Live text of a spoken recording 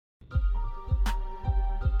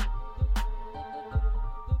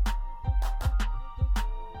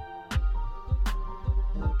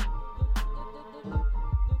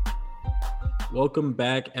Welcome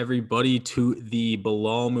back, everybody, to the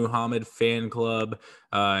Bilal Muhammad fan club.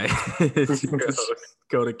 It's your host,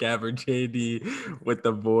 Coda Capper JD, with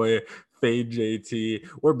the boy Fade JT.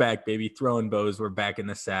 We're back, baby, throwing bows. We're back in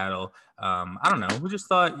the saddle. I don't know. We just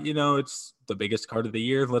thought, it's the biggest card of the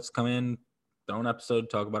year. Let's come in, throw an episode,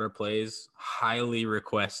 talk about our plays. Highly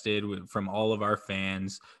requested from all of our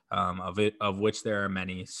fans, of which there are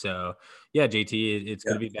many. So, yeah, JT, it's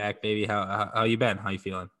good to be back, baby. How you been? How you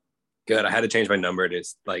feeling? Good. I had to change my number to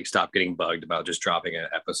stop getting bugged about just dropping an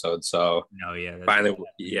episode. So finally,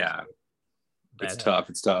 it's tough.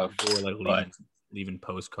 It's tough. People were leaving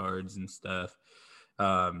postcards and stuff.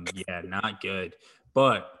 Not good.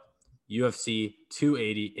 But UFC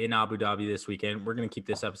 280 in Abu Dhabi this weekend. We're gonna keep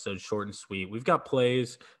this episode short and sweet. We've got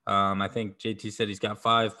plays. I think JT said he's got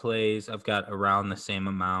 5 plays. I've got around the same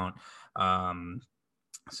amount. I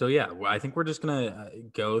think we're just gonna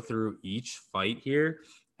go through each fight here.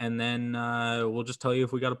 And then we'll just tell you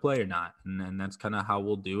if we got to play or not. And then that's kind of how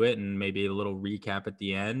we'll do it. And maybe a little recap at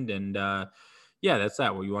the end. And that's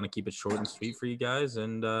that. We want to keep it short and sweet for you guys.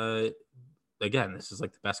 And again, this is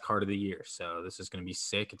like the best card of the year. So this is going to be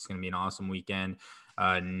sick. It's going to be an awesome weekend.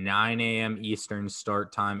 9 a.m. Eastern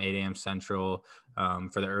start time, 8 a.m. Central.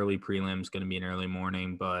 For the early prelims, going to be an early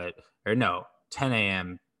morning. 10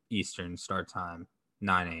 a.m. Eastern start time,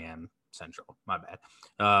 9 a.m. Central. My bad.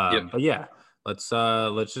 But yeah.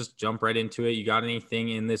 Let's just jump right into it. You got anything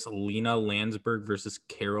in this Lena Landsberg versus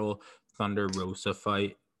Carol Thunder Rosa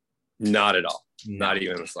fight? Not at all. Not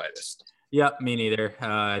even the slightest. Yep, me neither.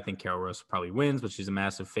 I think Carol Rosa probably wins, but she's a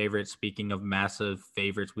massive favorite. Speaking of massive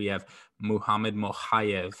favorites, we have Muhammad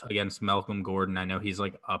Mokaev against Malcolm Gordon. I know he's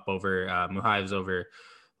up over Mokaev's over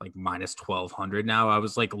minus 1,200 now. I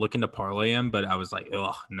was looking to parlay him, but I was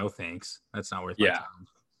oh, no thanks. That's not worth my time.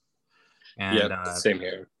 And same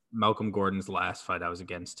here. Malcolm Gordon's last fight, I was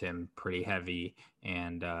against him pretty heavy,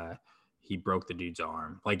 and he broke the dude's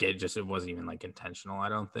arm. It wasn't even intentional, I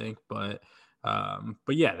don't think. But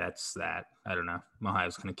yeah, that's that. I don't know.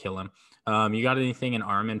 Mokaev's gonna kill him. You got anything in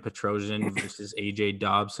Armen Petrosyan versus AJ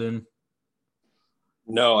Dobson?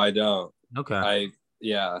 No, I don't. Okay.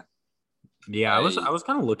 I was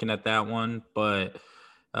kind of looking at that one, but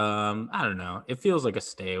I don't know. It feels like a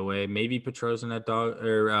stay away. Maybe Petrosyan at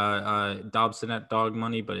Dobson at dog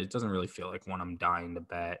money, but it doesn't really feel like one I'm dying to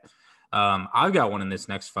bet. I've got one in this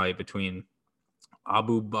next fight between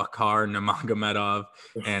Abu Bakar Nurmagomedov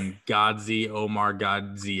and Gadzi Omar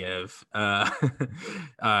Gadziev.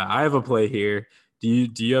 I have a play here. Do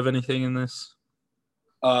you have anything in this?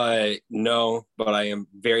 No, but I am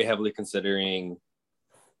very heavily considering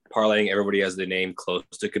parlaying everybody as the name close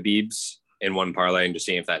to Khabib's in one parlay and just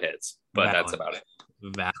seeing if that hits. But that's about it.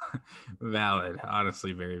 Valid.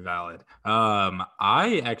 Honestly, very valid. Gadzi's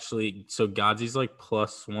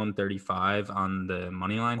plus 135 on the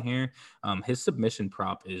money line here. His submission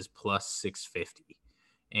prop is plus 650.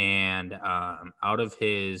 And out of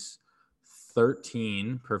his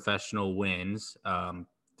 13 professional wins,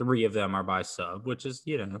 3 of them are by sub, which is,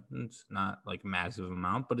 it's not a massive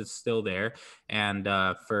amount, but it's still there. And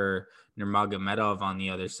for Nurmagomedov on the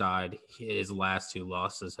other side, his last 2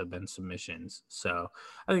 losses have been submissions. So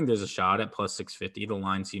I think there's a shot at plus 650. The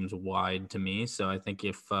line seems wide to me. So I think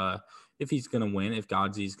if he's going to win, if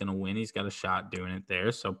Godzi's going to win, he's got a shot doing it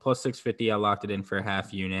there. So plus 650, I locked it in for a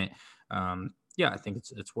half unit. I think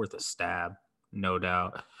it's worth a stab, no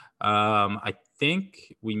doubt. I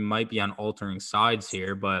think we might be on altering sides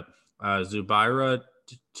here, but Zubaira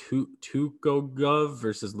Tukhugov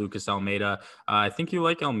versus Lucas Almeida. I think you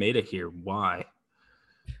like Almeida here. Why?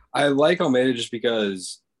 I like Almeida just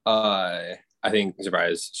because I think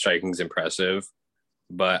Zubaira's striking is impressive,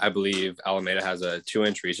 but I believe Almeida has a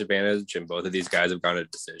 2-inch reach advantage, and both of these guys have gone to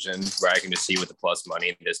decision where I can just see with the plus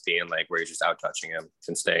money this being where he's just out touching him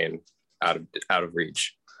and staying out of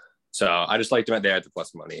reach. So I just liked him there at the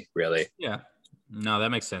plus money, really. Yeah. No, that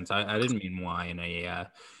makes sense. I didn't mean why in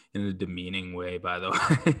a demeaning way, by the way.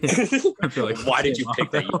 I feel why did you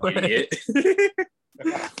pick that, you idiot?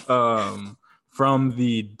 From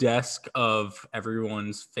the desk of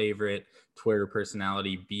everyone's favorite Twitter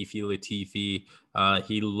personality, Beefy Latifi,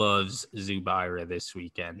 he loves Zubaira this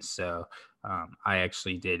weekend. So I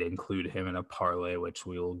actually did include him in a parlay, which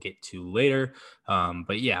we will get to later.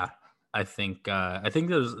 But yeah, I think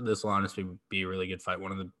this will honestly be a really good fight.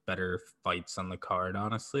 One of the better fights on the card,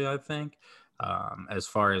 honestly, I think. As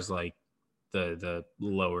far as the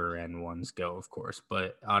lower end ones go, of course,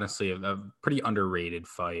 but honestly, a pretty underrated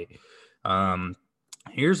fight.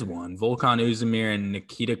 Here's one: Volkan Oezdemir and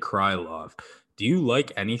Nikita Krylov. Do you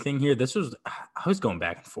like anything here? I was going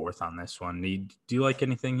back and forth on this one. Do you like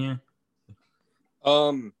anything here?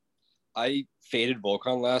 I faded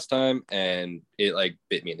Volkan last time, and it like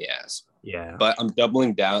bit me in the ass. Yeah. But I'm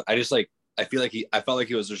doubling down. I just I felt like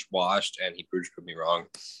he was just washed, and he proved me wrong.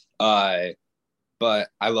 But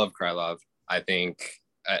I love Krylov. I think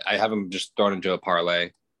I have him just thrown into a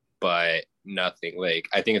parlay, but nothing. Like,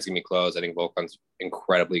 I think it's gonna be close. I think Volkan's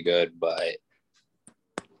incredibly good, but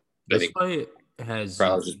this fight has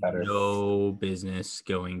Krylov's just better. no business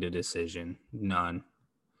going to decision. None.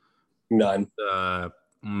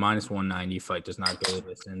 Minus 190 fight does not go the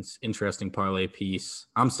distance. Interesting parlay piece.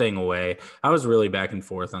 I'm staying away. I was really back and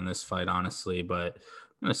forth on this fight, honestly, but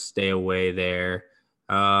I'm gonna stay away there.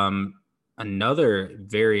 Another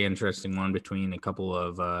very interesting one between a couple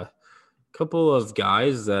of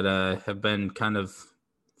guys that have been kind of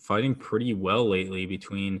fighting pretty well lately,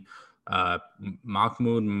 between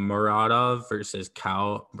Mahmoud Muradov versus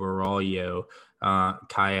Kyle Baralho. I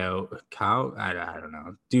don't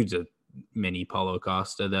know. Dude's a mini Paulo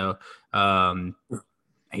Costa, though.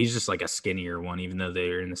 He's just like a skinnier one, even though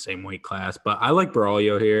they're in the same weight class. But I like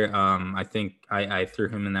Baralho here. I think I threw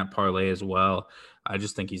him in that parlay as well. I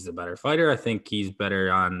just think he's the better fighter. I think he's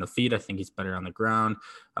better on the feet. I think he's better on the ground.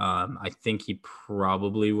 I think he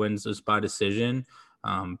probably wins this by decision.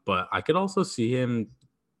 But I could also see him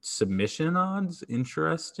submission odds.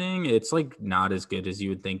 Interesting. It's like not as good as you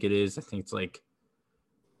would think it is. I think it's like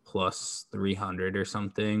plus 300 or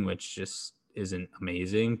something, which just isn't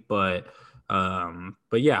amazing. But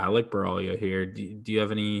yeah, I like Baralho here. Do you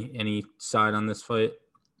have any side on this fight?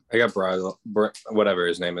 I got whatever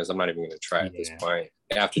his name is. I'm not even going to try at this point.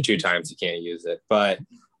 After 2 times, he can't use it. But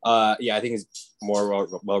yeah, I think he's more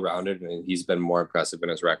well-rounded, and he's been more impressive in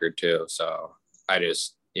his record too. So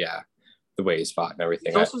the way he's fought and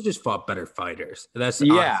everything. He's also just fought better fighters. That's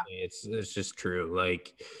honestly, it's just true.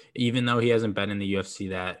 Like, even though he hasn't been in the UFC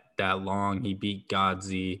that long, he beat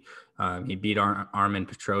Godzi. He beat Armen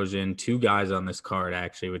Petrosian, 2 guys on this card,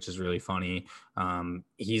 actually, which is really funny.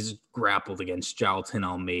 He's grappled against Jailton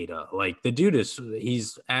Almeida. Like, the dude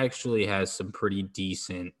he's actually has some pretty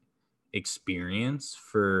decent experience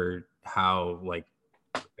for how, like,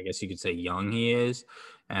 I guess you could say young he is.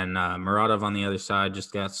 And Muradov on the other side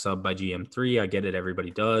just got subbed by GM3. I get it.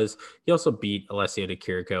 Everybody does. He also beat Alessio Di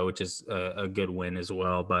Chirico, which is a good win as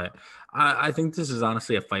well. But I think this is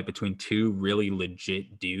honestly a fight between 2 really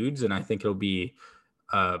legit dudes. And I think it'll be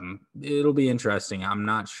interesting. I'm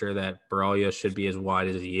not sure that Baralho should be as wide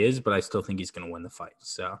as he is, but I still think he's going to win the fight.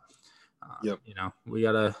 So, we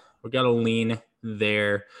gotta lean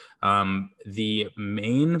there. The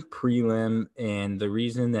main prelim, and the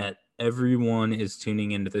reason that everyone is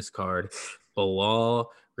tuning into this card, Belal,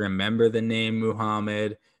 remember the name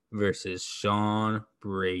Muhammad, versus Sean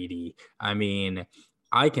Brady. I mean,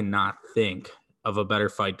 I cannot think of a better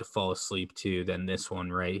fight to fall asleep to than this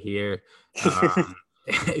one right here.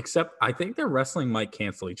 Except I think their wrestling might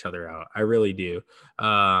cancel each other out. I really do.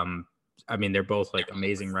 I mean, they're both like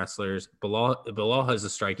amazing wrestlers. Belal has a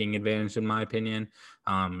striking advantage, in my opinion.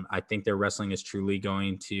 I think their wrestling is truly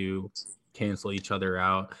going to cancel each other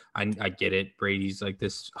out. I get it. Brady's like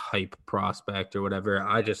this hype prospect or whatever.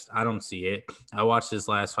 I don't see it. I watched his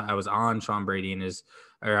last fight. I was on Sean Brady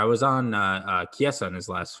I was on Chiesa in his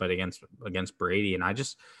last fight against Brady, and I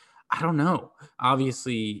don't know.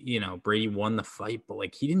 Obviously, Brady won the fight, but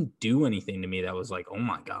like, he didn't do anything to me that was like, oh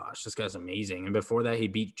my gosh, this guy's amazing. And before that, he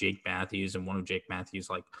beat Jake Matthews, and one of Jake Matthews'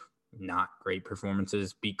 like not great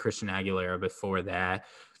performances. Beat Christian Aguilera before that.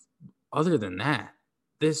 Other than that,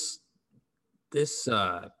 this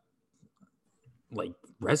like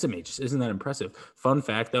resume just isn't that impressive. Fun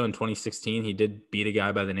fact though, in 2016, he did beat a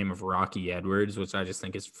guy by the name of Rocky Edwards, which I just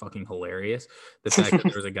think is fucking hilarious. The fact that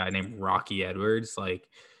there was a guy named Rocky Edwards, like.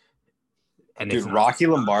 And dude, Rocky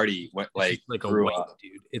Lombardi went like a white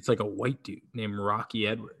dude. It's like a white dude named Rocky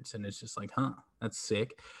Edwards, and it's just like, that's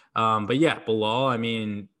sick. But yeah, Belal. I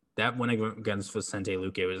mean, that win against Vicente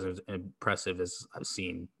Luque was as impressive as I've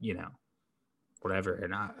seen. Whatever,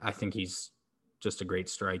 and I think he's just a great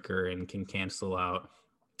striker and can cancel out.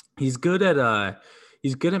 He's good at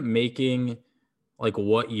making like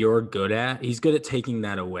what you're good at. He's good at taking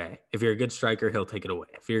that away. If you're a good striker, he'll take it away.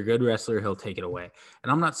 If you're a good wrestler, he'll take it away.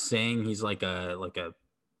 And I'm not saying he's like a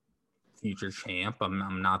future champ.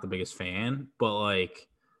 I'm not the biggest fan, but like,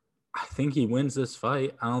 I think he wins this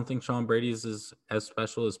fight. I don't think Sean Brady is as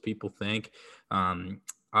special as people think.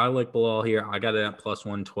 I like Belal here. I got it at plus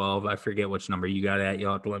 112. I forget which number you got it at.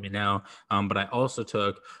 You'll have to let me know. But I also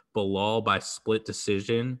took Belal by split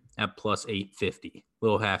decision at plus 850.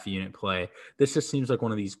 Little half unit play. This just seems like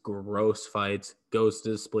one of these gross fights. Goes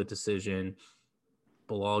to the split decision.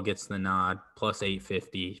 Belal gets the nod. Plus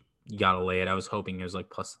 850. you got to lay it. I was hoping it was like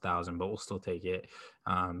plus 1,000, but we'll still take it.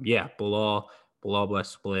 Yeah, Bilal by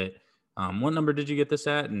split. What number did you get this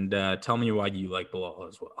at? And tell me why you like Bilal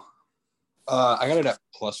as well. I got it at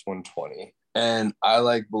plus 120. And I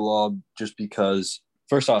like Bilal just because,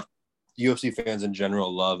 first off, UFC fans in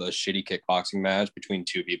general love a shitty kickboxing match between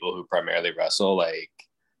two people who primarily wrestle. Like,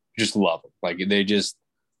 just love them. Like,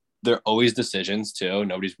 they're always decisions too.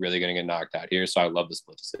 Nobody's really going to get knocked out here. So I love the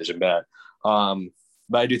split decision bet. But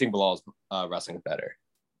I do think Bilal's wrestling is better.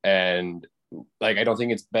 And like, I don't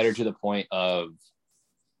think it's better to the point of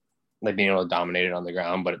like being able to dominate it on the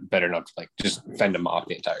ground, but better enough to like just fend him off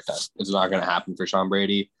the entire time. It's not going to happen for Sean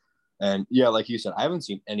Brady. And yeah, like you said, I haven't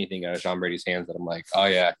seen anything out of Sean Brady's hands that I'm like, oh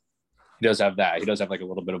yeah, he does have that. He does have like a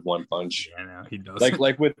little bit of one punch. Yeah, no, he does.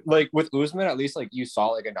 Like with Usman, at least like you saw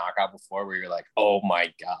like a knockout before where you're like, oh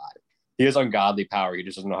my God, he has ungodly power. He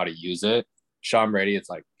just doesn't know how to use it. Sean Brady, it's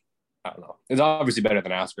like, I don't know. It's obviously better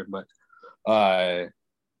than Askren, but kind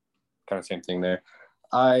of same thing there.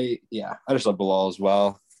 I just love Bilal as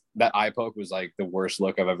well. That eye poke was like the worst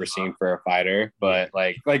look I've ever seen for a fighter, but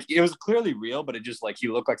like it was clearly real, but it just like he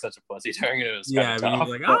looked like such a pussy during it. It was yeah, I mean, tough,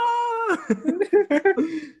 he was like, ah.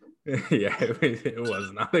 Yeah, it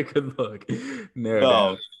was not a good look.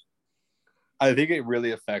 No. I think it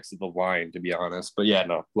really affects the line, to be honest. But yeah,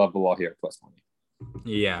 no, love Bilal here plus money.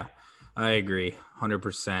 Yeah, I agree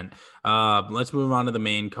 100%. Let's move on to the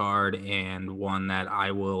main card, and one that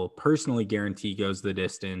I will personally guarantee goes the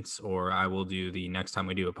distance, or I will do the next time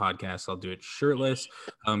we do a podcast, I'll do it shirtless.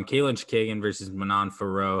 Katlyn Chookagian versus Manon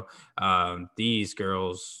Fiorot. These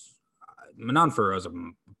girls, Manon Fiorot's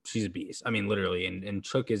she's a beast. I mean, literally, and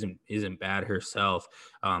Chook isn't bad herself.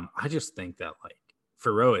 I just think that like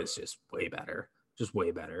Fiorot is just way better.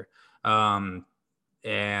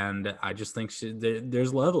 And I just think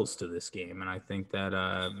there's levels to this game. And I think that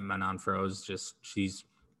Manon Fiorot is just, she's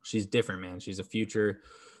different, man. She's a future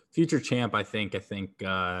champ. I think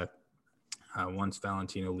once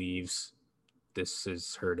Valentina leaves, this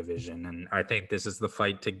is her division. And I think this is the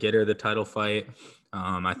fight to get her the title fight.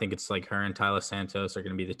 I think it's like her and Taila Santos are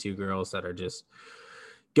going to be the two girls that are just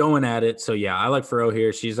going at it. So yeah, I like Fiorot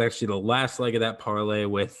here. She's actually the last leg of that parlay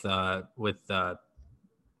with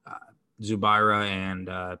Zubaira and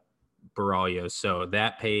Baralho. So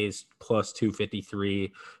that pays plus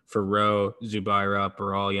 253 for Zubaira,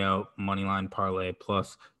 Baralho, moneyline parlay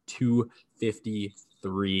plus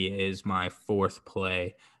 253 is my fourth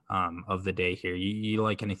play of the day here. You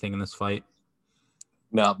like anything in this fight?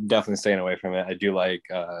 No, definitely staying away from it. I do like,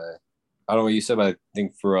 I don't know what you said, but I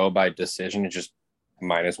think Fiorot by decision is just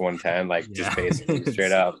minus 110, like just basically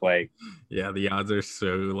straight up. Like, yeah, the odds are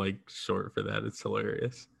so like short for that. It's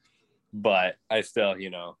hilarious. But I still,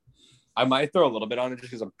 I might throw a little bit on it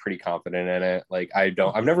just because I'm pretty confident in it. Like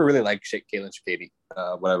I've never really liked Katlyn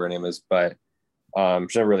Chookagian, whatever her name is, but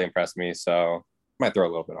she never really impressed me. So I might throw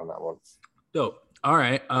a little bit on that one. Dope. All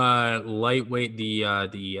right. Lightweight,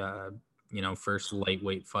 the first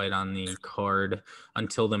lightweight fight on the card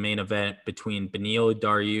until the main event between Beneil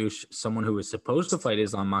Dariush, someone who was supposed to fight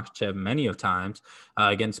Islam Makhachev many of times,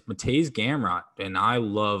 against Mateusz Gamrot. And I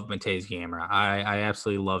love Mateusz Gamrot. I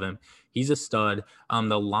absolutely love him. He's a stud.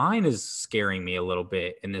 The line is scaring me a little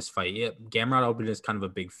bit in this fight. Yeah, Gamrot opened as kind of a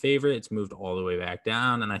big favorite. It's moved all the way back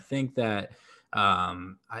down. And I think that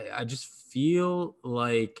I just feel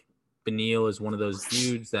like Beneil is one of those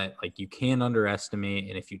dudes that like you can't underestimate.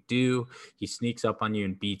 And if you do, he sneaks up on you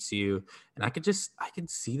and beats you. And I can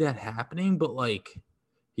see that happening, but like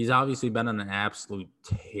he's obviously been on an absolute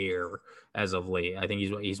tear as of late. I think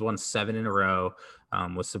he's won 7 in a row.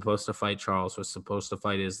 Was supposed to fight Charles, was supposed to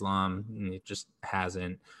fight Islam, and it just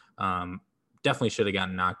hasn't. Definitely should have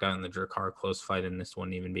gotten knocked out in the Drakkar close fight, and this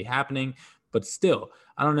wouldn't even be happening. But still,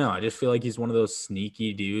 I don't know. I just feel like he's one of those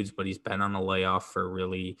sneaky dudes, but he's been on a layoff for a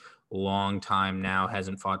really long time now.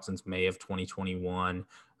 Hasn't fought since May of 2021.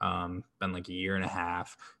 Been like a year and a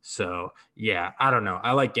half. So yeah, I don't know.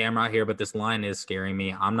 I like Gamrot here, but this line is scaring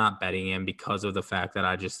me. I'm not betting him because of the fact that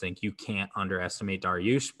I just think you can't underestimate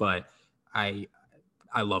Dariush, but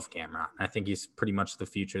I love Gamrot. I think he's pretty much the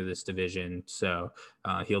future of this division. So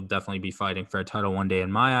he'll definitely be fighting for a title one day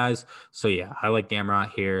in my eyes. So yeah, I like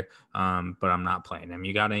Gamrot here, but I'm not playing him.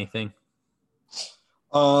 You got anything?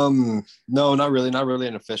 No, not really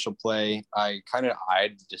an official play. I kind of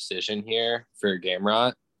eyed the decision here for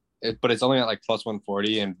Gamrot, but it's only at like plus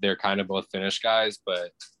 140, and they're kind of both Finnish guys.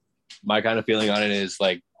 But my kind of feeling on it is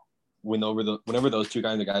like whenever those two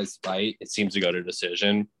kinds of guys fight, it seems to go to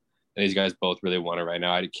decision. And these guys both really want it right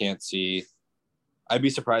now. I'd be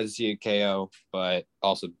surprised to see a KO, but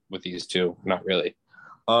also with these two, not really.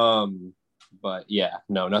 But yeah,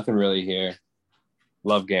 no, nothing really here.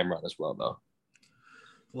 Love Gamrot as well, though.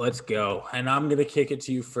 Let's go. And I'm going to kick it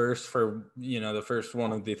to you first for, the first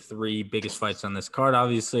one of the three biggest fights on this card,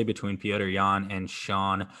 obviously, between Petr Yan and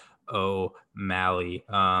Sean O'Malley.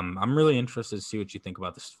 I'm really interested to see what you think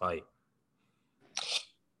about this fight.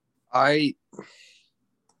 I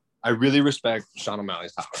really respect Sean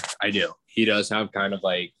O'Malley's power. I do. He does have kind of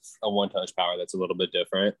like a one-touch power that's a little bit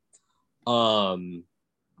different. But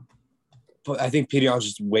I think Petr Yan's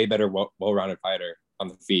just way better, well-rounded fighter on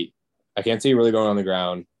the feet. I can't see you really going on the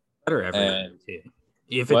ground. Better everywhere.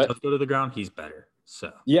 If it does go to the ground, he's better.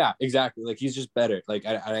 So yeah, exactly. Like he's just better. Like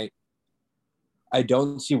I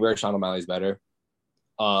don't see where Sean O'Malley's better.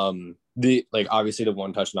 Obviously the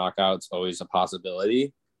one-touch knockout's always a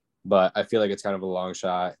possibility, but I feel like it's kind of a long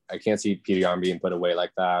shot. I can't see Petr Yan being put away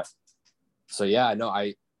like that. So yeah, no,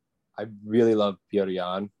 I really love Petr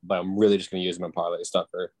Yan, but I'm really just gonna use him in parlay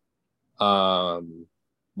stuffer.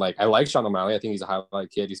 I like Sean O'Malley. I think he's a highlight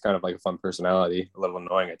kid. He's kind of like a fun personality, a little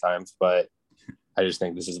annoying at times, but I just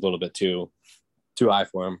think this is a little bit too high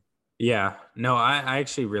for him. Yeah, no, I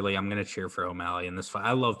actually I'm going to cheer for O'Malley in this fight.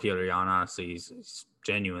 I love Petr Yan. Honestly, he's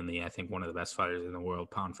genuinely, I think, one of the best fighters in the world,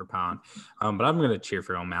 pound for pound. But I'm going to cheer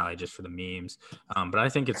for O'Malley just for the memes. But I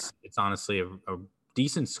think it's honestly a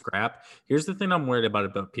decent scrap. Here's the thing I'm worried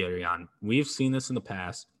about Petr Yan. We've seen this in the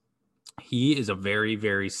past. He is a very,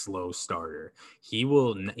 very slow starter.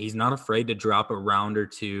 He's not afraid to drop a round or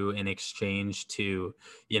two in exchange to,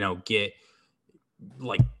 get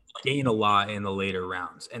gain a lot in the later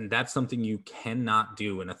rounds. And that's something you cannot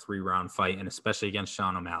do in a 3-round fight, and especially against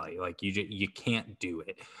Sean O'Malley. Like you can't do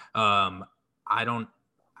it. I don't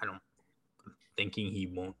thinking he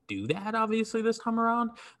won't do that obviously this time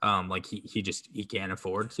around. He can't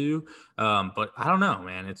afford to. But I don't know,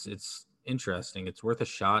 man. It's interesting. It's worth a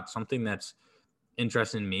shot. Something that's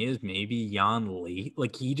interesting to me is maybe Yan late.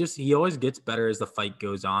 Like he always gets better as the fight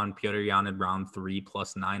goes on. Petr Yan in round 3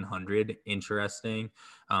 plus 900. Interesting.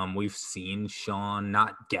 We've seen Sean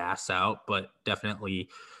not gas out, but definitely,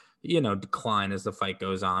 decline as the fight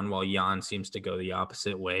goes on, while Yan seems to go the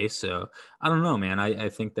opposite way. So I don't know, man. I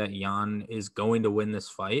think that Yan is going to win this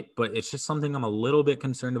fight, but it's just something I'm a little bit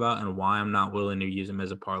concerned about and why I'm not willing to use him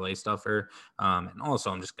as a parlay stuffer. And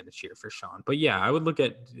also I'm just going to cheer for Sean. But yeah, I would look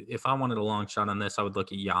at, if I wanted a long shot on this, I would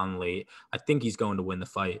look at Yan late. I think he's going to win the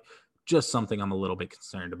fight. Just something I'm a little bit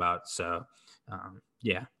concerned about. So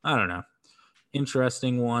yeah, I don't know.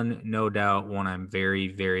 Interesting one, no doubt. One I'm very,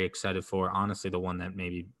 very excited for. Honestly, the one that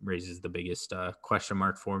maybe raises the biggest question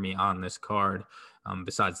mark for me on this card,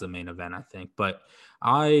 besides the main event, I think. But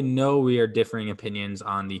I know we are differing opinions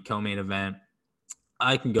on the co-main event.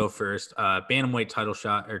 I can go first. Bantamweight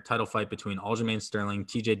title fight between Aljamain Sterling,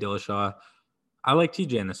 TJ Dillashaw. I like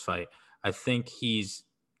TJ in this fight. I think he's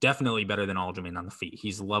definitely better than Aljamain on the feet.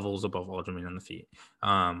 He's levels above Aljamain on the feet.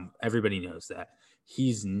 Everybody knows that.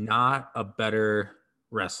 He's not a better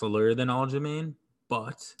wrestler than Aljamain,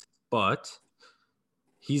 but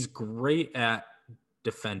he's great at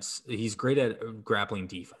defense. He's great at grappling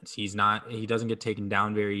defense. He doesn't get taken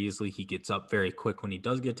down very easily. He gets up very quick when he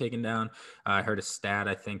does get taken down. I heard a stat,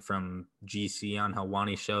 I think, from GC on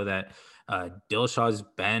Helwani show that Dillashaw's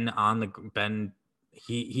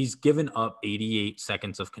he's given up 88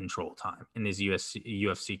 seconds of control time in his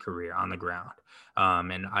UFC career on the ground.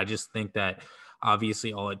 And I just think that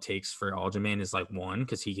obviously all it takes for Aljamain is like one,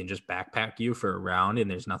 because he can just backpack you for a round and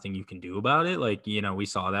there's nothing you can do about it. Like, we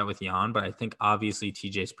saw that with Yan, but I think obviously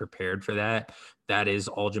TJ's prepared for that. That is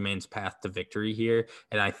Aljamain's path to victory here.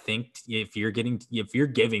 And I think if you're giving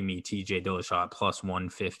me TJ Dillashaw plus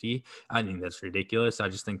 150, I think that's ridiculous. I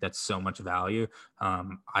just think that's so much value.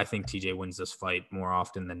 I think TJ wins this fight more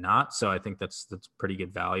often than not. So I think that's pretty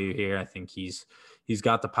good value here. I think he's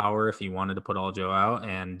got the power if he wanted to put Aljo out,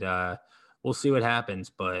 and we'll see what happens,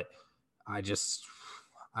 but I'm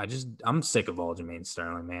sick of Aljamain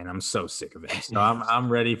Sterling, man. I'm so sick of it. So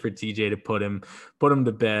I'm ready for TJ to put him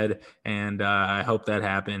to bed, and I hope that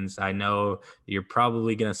happens. I know you're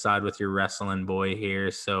probably gonna side with your wrestling boy here,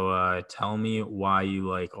 so tell me why you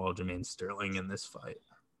like Aljamain Sterling in this fight.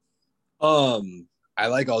 I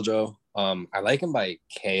like Aljo. I like him by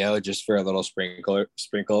KO just for a little sprinkle.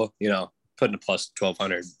 Putting a plus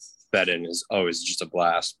 1,200 bet in is always just a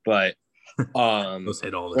blast, but. Those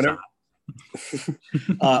hit all the time.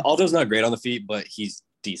 Aldo's not great on the feet, but he's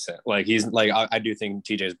decent. Like he's like I do think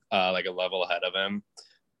TJ's like a level ahead of him,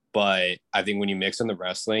 but I think when you mix in the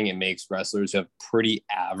wrestling, it makes wrestlers who have pretty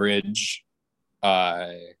average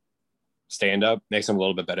stand up makes them a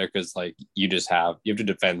little bit better, because like you have to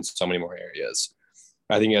defend so many more areas.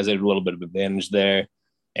 I think he has a little bit of advantage there,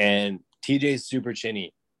 and TJ's super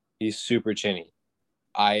chinny. He's super chinny.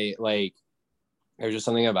 there's just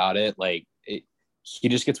something about it. Like he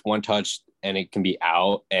just gets one touch and it can be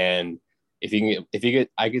out. And if you get,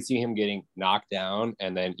 I could see him getting knocked down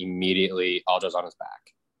and then immediately Aljo's on his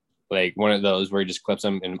back. Like one of those where he just clips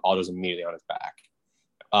him and Aljo's immediately on his back.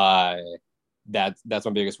 That's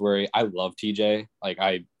my biggest worry. I love TJ.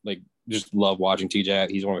 I just love watching TJ.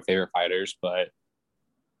 He's one of my favorite fighters,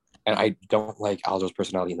 and I don't like Aljo's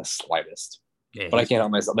personality in the slightest. Yeah, but I can't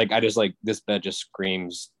help myself. I just this bet just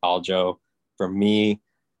screams Aljo for me,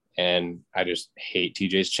 and I just hate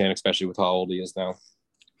TJ's chin, especially with how old he is now.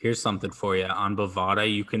 Here's something for you. On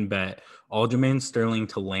Bovada, you can bet Aljamain Sterling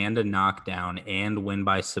to land a knockdown and win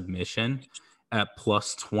by submission at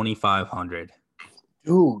plus 2,500.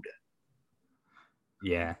 Dude.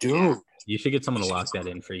 Yeah. Dude. You should get someone to lock that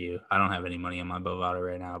in for you. I don't have any money on my Bovada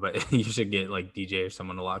right now, but you should get DJ or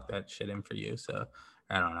someone to lock that shit in for you. So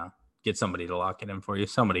I don't know. Get somebody to lock it in for you.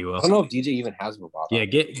 Somebody will. I don't know if DJ even has Bovada. Yeah,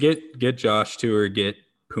 get Josh to, or get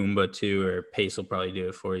Pumbaa too, or Pace will probably do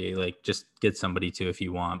it for you. Just get somebody to if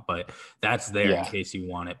you want, but that's there in case you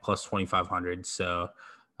want it. Plus 2,500. So,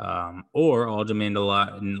 or Aljamain to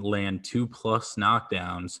land 2+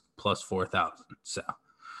 knockdowns plus 4,000. So,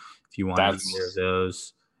 if you want either of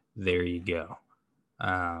those, there you go.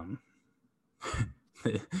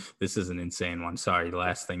 This is an insane one. Sorry,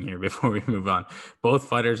 last thing here before we move on. Both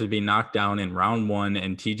fighters would be knocked down in round 1,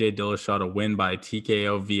 and TJ Dillashaw to win by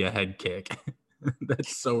TKO via head kick.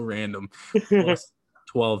 That's so random. Plus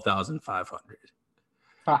 12,500.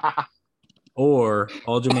 Or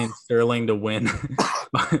Aljamain Sterling to win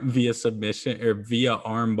via submission or via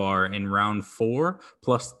armbar in round 4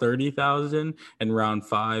 plus 30,000 and round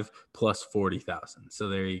 5 plus 40,000. So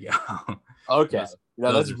there you go. Okay.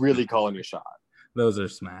 That's really calling your shot. Those are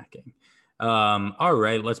smacking. All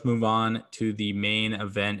right, let's move on to the main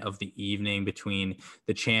event of the evening between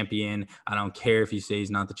the champion. I don't care if you say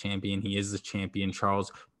he's not the champion. He is the champion.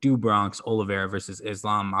 Charles Do Bronx Oliveira versus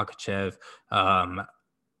Islam Makhachev.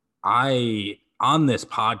 On this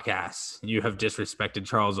podcast, you have disrespected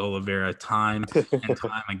Charles Oliveira time and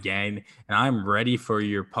time again, and I'm ready for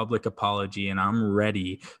your public apology, and I'm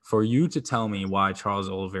ready for you to tell me why Charles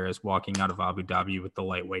Oliveira is walking out of Abu Dhabi with the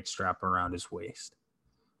lightweight strap around his waist.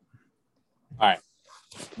 All right.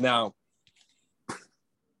 Now,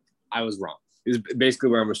 I was wrong. This is basically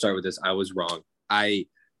where I'm going to start with this. I was wrong.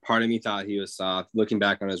 Part of me thought he was soft. Looking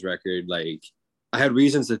back on his record, I had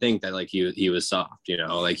reasons to think that he was soft,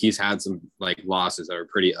 he's had some losses that are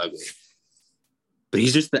pretty ugly, but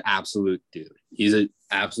he's just the absolute dude. He's an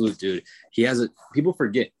absolute dude. People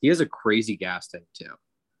forget he has a crazy gas tank too.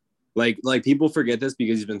 People forget this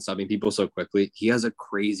because he's been subbing people so quickly. He has a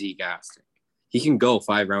crazy gas tank. He can go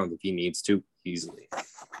 5 rounds if he needs to easily.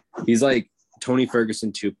 He's like Tony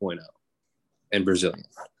Ferguson 2.0 and Brazilian,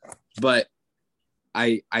 but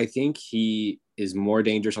I think he is more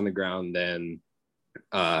dangerous on the ground than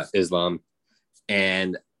Islam,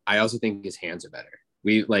 and I also think his hands are better.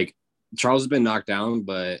 Charles has been knocked down,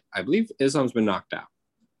 but I believe Islam's been knocked out,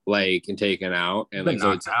 and taken out, and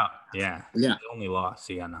knocked out. Yeah. The only loss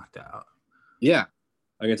he got knocked out. Yeah,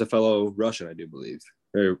 against a fellow Russian, I do believe,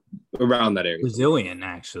 or around that area. Brazilian,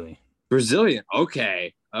 actually. Brazilian.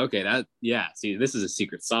 Okay. See, this is a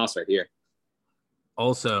secret sauce right here.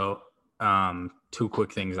 Also, 2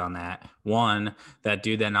 quick things on that. One, that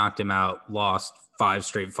dude that knocked him out lost 5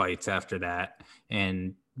 straight fights after that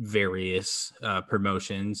and various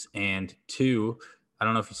promotions. And 2, I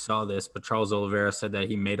don't know if you saw this, but Charles Oliveira said that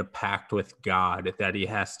he made a pact with God that he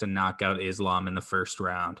has to knock out Islam in the first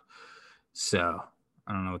round. So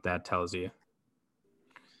I don't know what that tells you,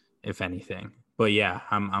 if anything. But yeah,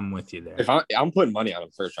 I'm with you there. If I'm putting money on a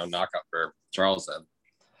first round knockout for Charles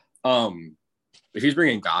then. If he's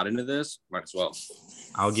bringing God into this, might as well.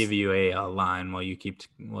 I'll give you a line while you keep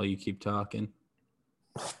talking.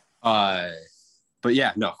 But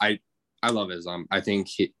yeah, no, I love Islam. I think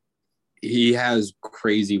he has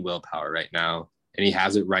crazy willpower right now, and he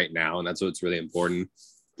has it right now, and that's what's really important.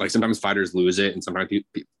 Sometimes fighters lose it, and sometimes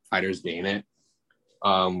fighters gain it,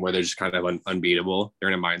 where they're just kind of unbeatable. They're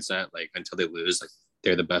in a mindset until they lose,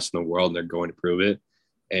 they're the best in the world, and they're going to prove it.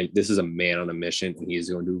 And this is a man on a mission, and he's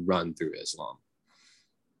going to run through Islam.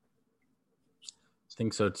 I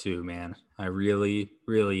think so too, man. I really,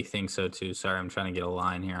 really think so too. Sorry, I'm trying to get a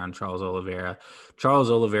line here on Charles Oliveira. Charles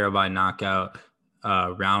Oliveira by knockout,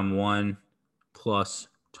 round 1 plus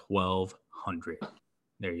 1,200.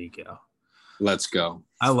 There you go. Let's go.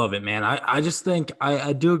 I love it, man. I just think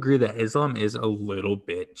I do agree that Islam is a little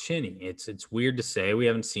bit chinny. It's weird to say. We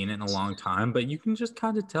haven't seen it in a long time, but you can just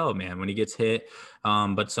kind of tell, man, when he gets hit.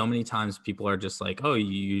 But so many times people are just like, oh,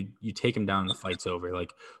 you take him down and the fight's over.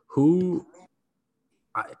 Who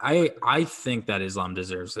I think that Islam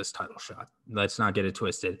deserves this title shot. Let's not get it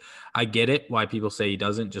twisted. I get it why people say he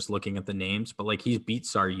doesn't, just looking at the names, but like he's beat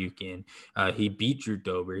Saryukin, he beat Drew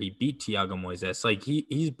Dober, he beat Thiago Moises. Like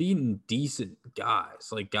he's beaten decent guys,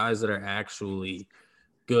 like guys that are actually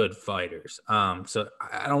good fighters. So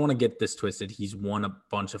I don't want to get this twisted. He's won a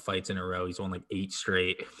bunch of fights in a row. He's won like 8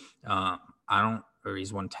 straight. Or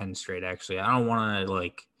he's won 10 straight actually. I don't want to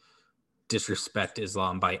like disrespect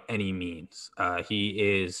Islam by any means.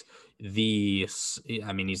 He's the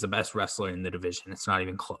best wrestler in the division. It's not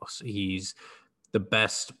even close. He's the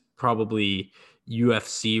best, probably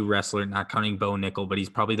UFC wrestler, not counting Bo Nickel, but he's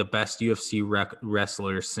probably the best UFC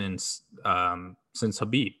wrestler since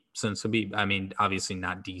Habib. Since Habib, I mean, obviously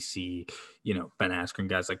not DC, Ben Askren,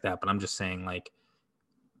 guys like that, but I'm just saying, like,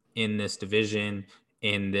 in this division,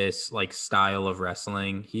 in this like style of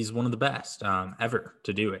wrestling, he's one of the best ever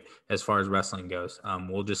to do it as far as wrestling goes.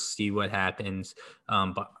 We'll just see what happens.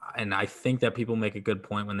 And I think that people make a good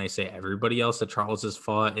point when they say everybody else that Charles has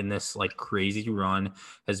fought in this like crazy run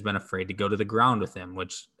has been afraid to go to the ground with him,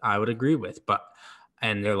 which I would agree with.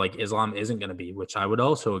 And they're like, Islam isn't going to be, which I would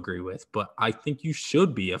also agree with. But I think you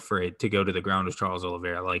should be afraid to go to the ground with Charles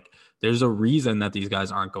Oliveira. Like, there's a reason that these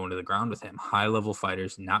guys aren't going to the ground with him. High-level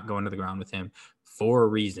fighters not going to the ground with him for a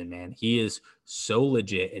reason, man. He is so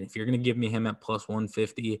legit. And if you're going to give me him at plus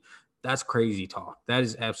 150, that's crazy talk. That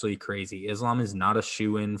is absolutely crazy. Islam is not a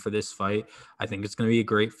shoe-in for this fight. I think it's going to be a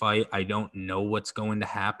great fight. I don't know what's going to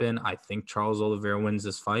happen. I think Charles Oliveira wins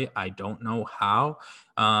this fight. I don't know how,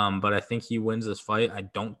 but I think he wins this fight. I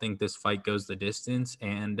don't think this fight goes the distance.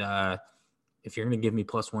 And if you're going to give me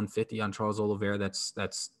plus 150 on Charles Oliveira,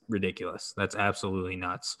 that's ridiculous. That's absolutely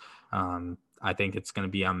nuts. I think it's going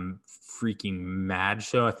to be a freaking mad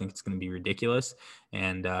show. I think it's going to be ridiculous.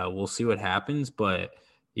 And we'll see what happens. But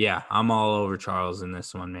yeah, I'm all over Charles in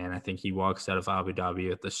this one, man. I think he walks out of Abu Dhabi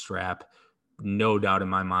with the strap. No doubt in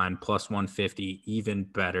my mind. Plus 150, even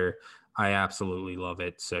better. I absolutely love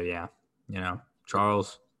it. So, yeah,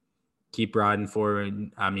 Charles, keep riding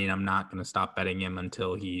forward. I mean, I'm not going to stop betting him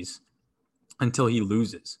until he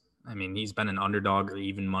loses. I mean, he's been an underdog or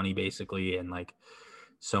even money, basically, and like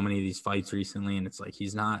so many of these fights recently. And it's like he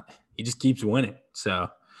just keeps winning. So,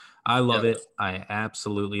 I love it. I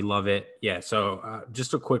absolutely love it. Yeah. So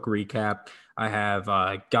just a quick recap. I have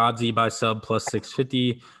Godzi by sub plus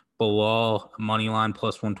 650, Bilal moneyline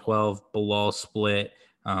plus 112, Bilal split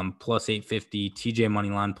plus 850, TJ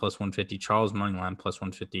moneyline plus 150, Charles moneyline plus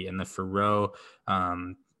 150, and the Ferro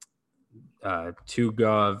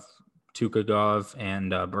Tukagov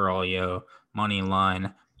and Baralio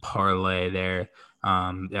moneyline parlay there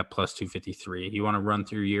at plus 253. You want to run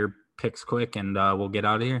through your picks quick and we'll get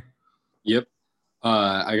out of here? Yep.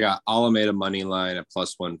 I got Alameda money line at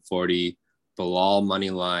plus 140, Bilal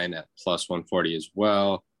money line at plus 140 as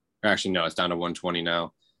well. Actually, no, it's down to 120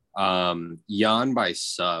 now. Jan by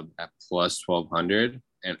sub at plus 1200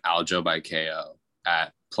 and Aljo by KO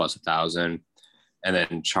at plus 1000. And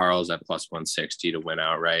then Charles at plus 160 to win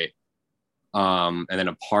outright. And then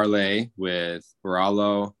a parlay with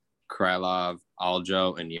Baralo, Krylov,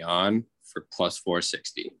 Aljo, and Jan for plus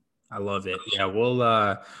 460. I love it. Yeah, we'll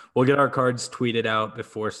get our cards tweeted out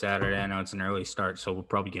before Saturday. I know it's an early start, so we'll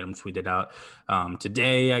probably get them tweeted out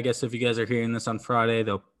today. I guess if you guys are hearing this on Friday,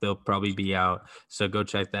 they'll probably be out. So go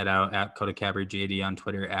check that out at Coda Cabri JD on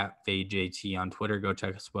Twitter, at FadeJT on Twitter. Go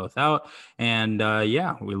check us both out. And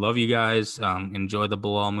yeah, we love you guys. Enjoy the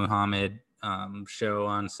Bilal Muhammad show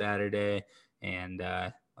on Saturday, and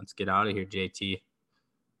let's get out of here, JT.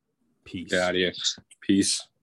 Peace. Get out of here. Peace.